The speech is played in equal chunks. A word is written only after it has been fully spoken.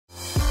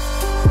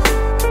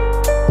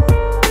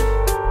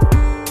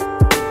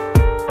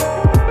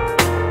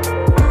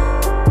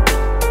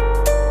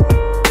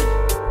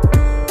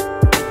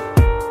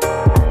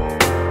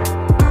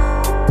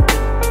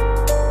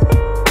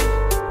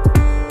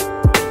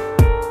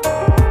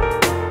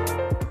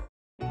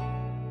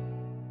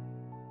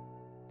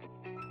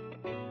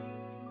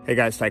Hey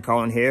guys, Ty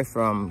Cohen here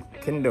from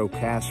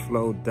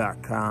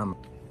KindleCashflow.com.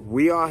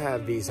 We all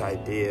have these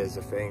ideas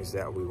of things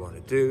that we want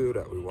to do,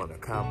 that we want to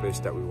accomplish,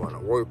 that we want to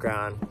work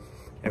on.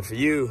 And for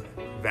you,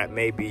 that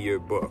may be your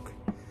book.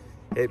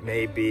 It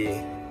may be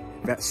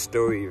that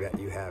story that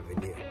you have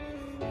in you.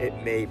 It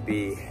may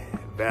be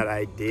that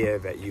idea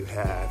that you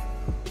have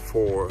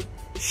for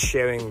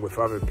sharing with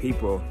other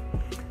people,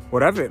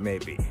 whatever it may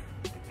be.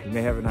 You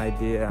may have an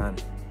idea on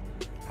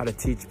how to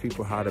teach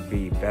people how to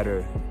be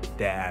better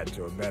dads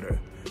or better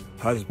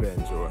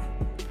husbands, or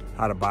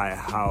how to buy a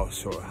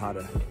house, or how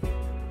to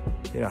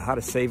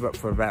save up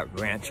for that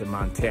ranch in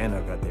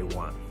Montana that they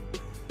want.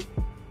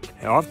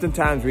 And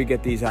oftentimes we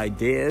get these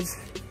ideas,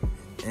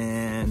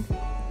 and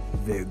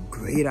they're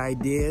great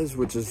ideas,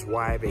 which is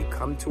why they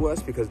come to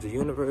us, because the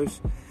universe,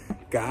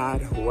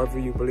 God, whoever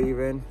you believe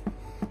in,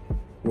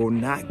 will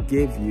not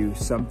give you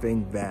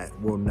something that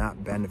will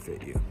not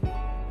benefit you,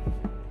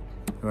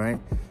 right?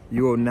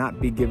 You will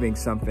not be giving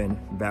something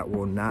that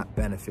will not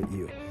benefit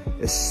you,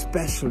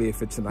 especially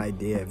if it's an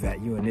idea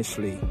that you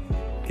initially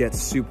get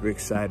super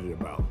excited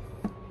about.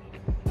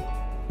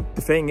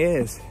 The thing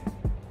is,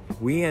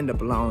 we end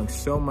up allowing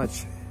so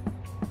much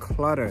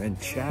clutter and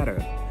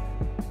chatter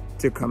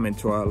to come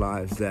into our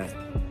lives that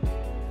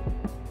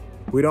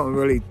we don't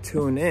really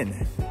tune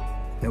in,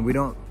 and we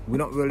don't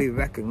really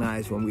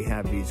recognize when we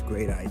have these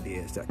great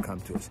ideas that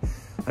come to us.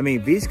 I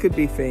mean, these could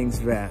be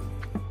things that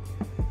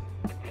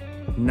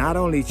not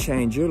only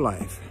change your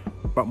life,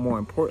 but more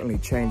importantly,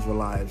 change the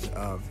lives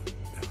of,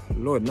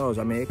 Lord knows,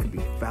 I mean, it could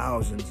be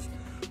thousands,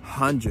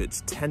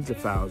 hundreds, tens of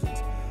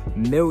thousands,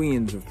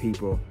 millions of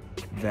people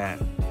that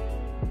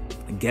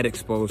get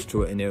exposed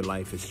to it and their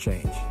life has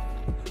changed.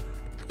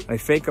 I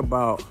think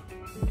about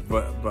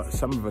but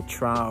some of the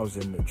trials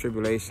and the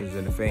tribulations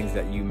and the things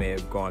that you may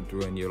have gone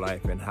through in your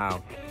life, and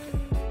how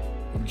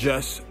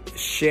just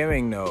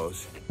sharing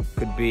those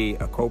could be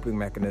a coping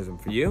mechanism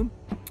for you.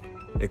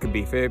 It could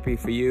be therapy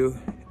for you,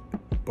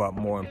 but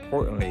more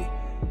importantly,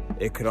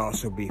 it could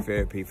also be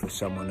therapy for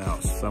someone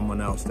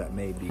else that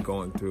may be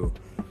going through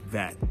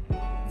that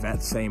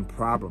same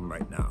problem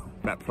right now,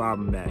 that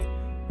problem that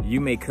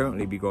you may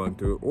currently be going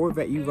through, or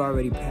that you've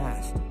already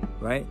passed,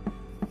 right?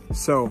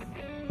 So,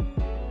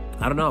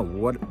 I don't know,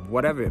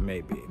 whatever it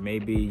may be.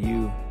 Maybe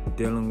you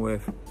dealing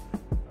with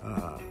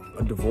a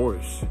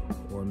divorce,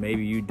 or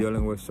maybe you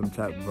dealing with some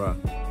type of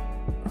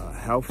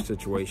health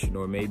situation,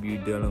 or maybe you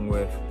dealing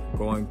with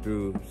going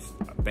through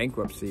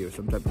bankruptcy or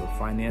some type of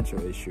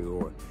financial issue,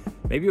 or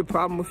maybe a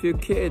problem with your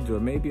kids, or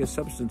maybe a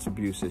substance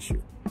abuse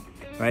issue,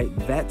 right?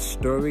 That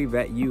story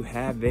that you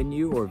have in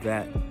you, or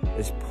that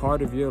is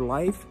part of your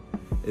life,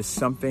 is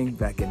something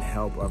that can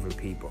help other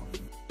people.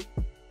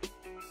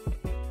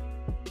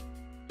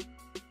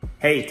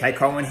 Hey, Ty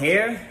Cohen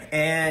here,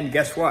 and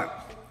guess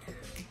what?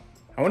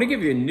 I want to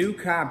give you a new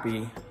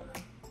copy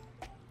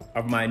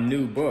of my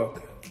new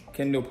book,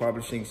 Kindle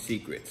Publishing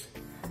Secrets.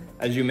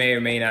 As you may or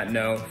may not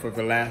know, for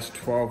the last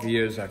 12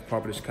 years, I've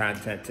published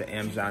content to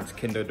Amazon's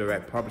Kindle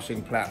Direct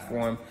Publishing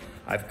platform.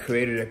 I've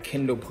created a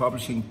Kindle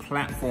Publishing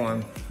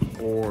platform,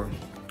 or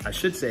I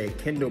should say a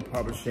Kindle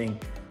Publishing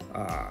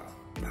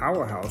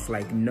powerhouse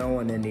like no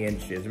one in the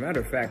industry. As a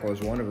matter of fact, I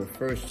was one of the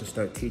first to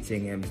start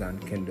teaching Amazon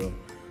Kindle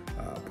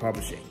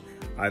Publishing.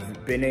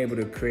 I've been able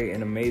to create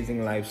an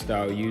amazing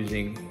lifestyle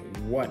using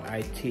what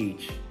I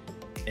teach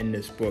in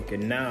this book,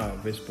 and now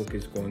this book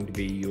is going to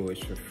be yours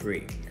for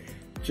free,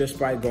 just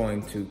by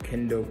going to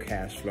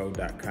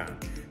KindleCashflow.com.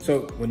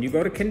 So when you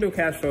go to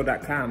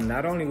KindleCashflow.com,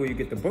 not only will you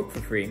get the book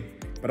for free,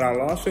 but I'll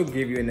also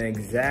give you an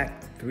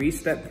exact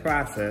 3-step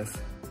process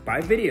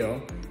by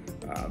video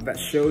that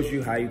shows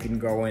you how you can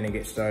go in and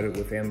get started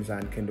with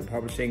Amazon Kindle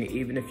Publishing,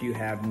 even if you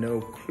have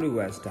no clue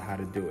as to how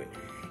to do it,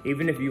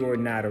 even if you are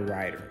not a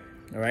writer.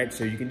 All right,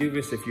 so you can do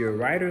this if you're a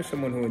writer,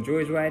 someone who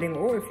enjoys writing,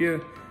 or if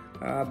you're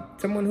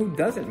someone who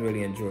doesn't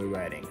really enjoy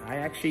writing. I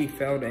actually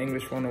failed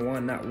English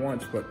 101 not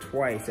once, but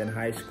twice in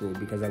high school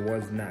because I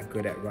was not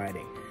good at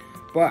writing.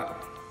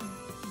 But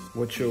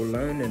what you'll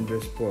learn in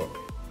this book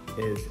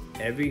is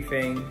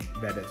everything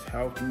that has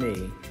helped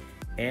me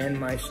and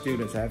my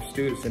students. I have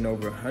students in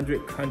over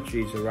 100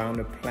 countries around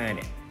the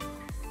planet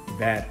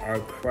that are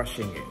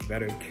crushing it,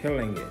 that are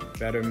killing it,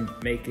 that are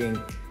making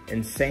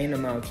insane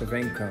amounts of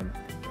income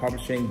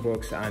publishing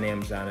books on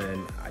Amazon.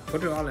 And I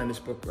put it all in this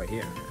book right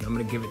here, and I'm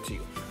gonna give it to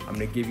you. I'm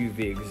gonna give you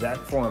the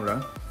exact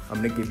formula.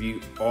 I'm gonna give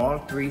you all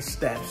 3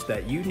 steps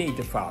that you need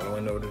to follow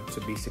in order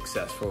to be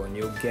successful, and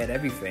you'll get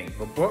everything,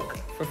 the book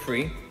for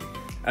free,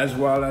 as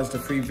well as the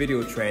free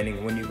video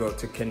training when you go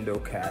to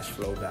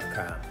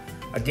KindleCashflow.com.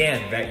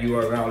 Again, that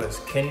URL is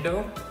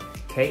Kindle,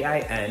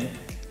 K-I-N-D-L-E,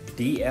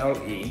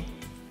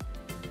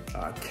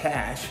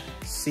 cash,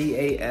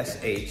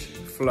 C-A-S-H,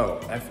 flow,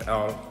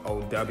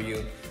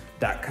 F-L-O-W.com.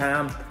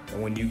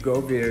 And when you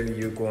go there,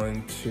 you're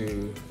going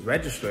to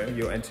register.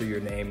 You'll enter your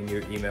name and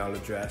your email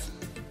address.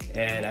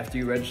 And after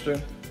you register,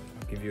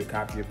 I'll give you a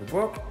copy of the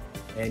book,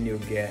 and you'll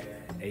get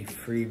a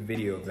free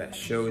video that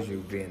shows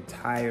you the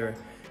entire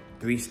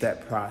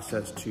 3-step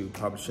process to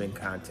publishing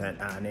content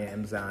on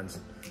Amazon's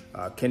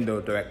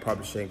Kindle Direct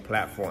Publishing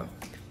platform.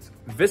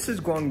 This is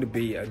going to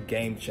be a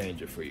game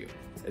changer for you.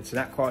 It's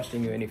not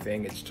costing you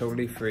anything. It's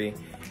totally free,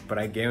 but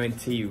I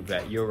guarantee you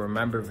that you'll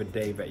remember the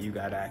day that you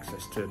got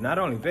access to not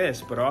only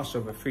this, but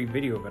also the free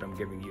video that I'm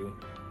giving you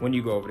when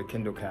you go over to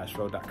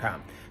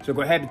KindleCashflow.com. So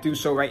go ahead and do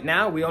so right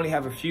now. We only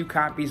have a few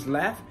copies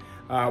left.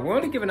 We're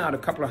only giving out a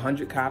couple of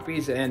hundred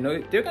copies, and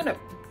they're gonna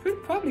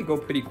probably go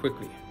pretty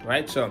quickly,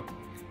 right? So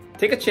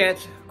take a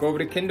chance, go over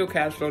to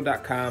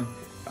KindleCashflow.com,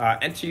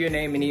 enter your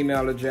name and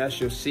email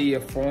address. You'll see a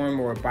form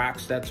or a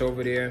box that's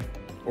over there,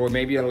 or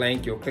maybe a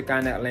link. You'll click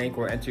on that link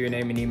or enter your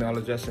name and email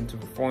address into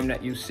the form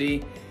that you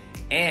see,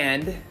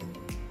 and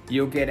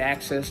you'll get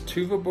access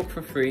to the book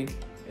for free,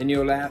 and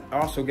you'll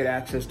also get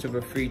access to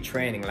the free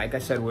training. Like I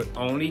said, we're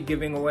only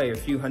giving away a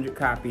few hundred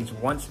copies.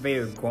 Once they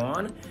are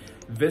gone,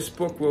 this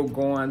book will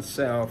go on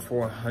sale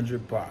for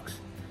 $100,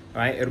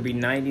 right? It'll be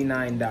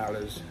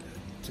 $99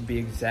 to be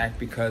exact,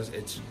 because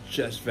it's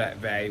just that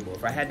valuable.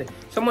 If I had to,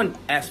 someone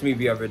asked me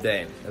the other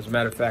day, as a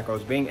matter of fact, I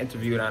was being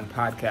interviewed on a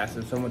podcast,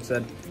 and someone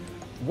said,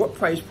 what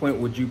price point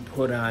would you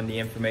put on the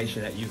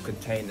information that you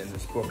contained in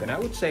this book? And I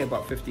would say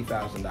about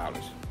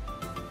 $50,000,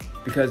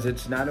 because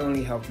it's not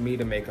only helped me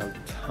to make a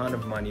ton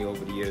of money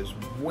over the years,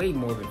 way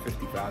more than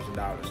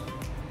 $50,000,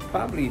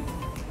 probably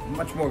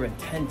much more than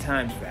 10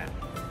 times that.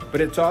 But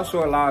it's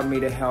also allowed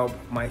me to help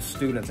my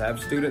students. I have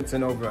students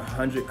in over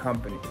 100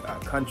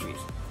 countries.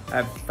 I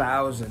have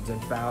thousands and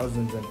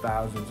thousands and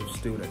thousands of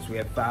students. We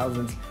have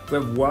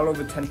well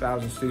over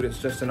 10,000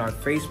 students just in our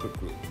Facebook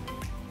group.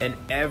 And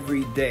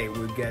every day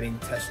we're getting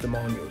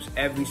testimonials.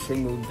 Every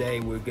single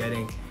day we're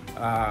getting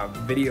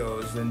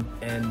videos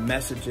and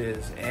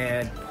messages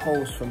and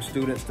posts from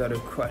students that are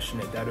crushing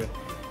it, that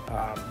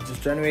are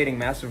just generating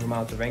massive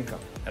amounts of income.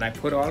 And I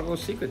put all of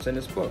those secrets in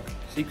this book.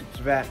 Secrets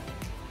that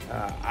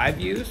I've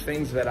used,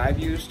 things that I've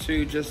used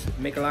to just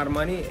make a lot of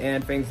money,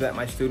 and things that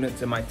my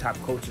students and my top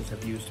coaches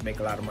have used to make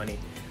a lot of money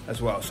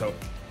as well. So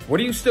what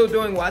are you still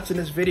doing watching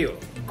this video?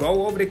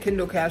 Go over to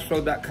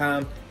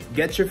KindleCashflow.com,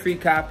 get your free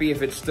copy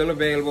if it's still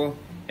available,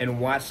 and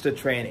watch the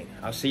training.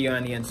 I'll see you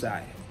on the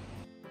inside.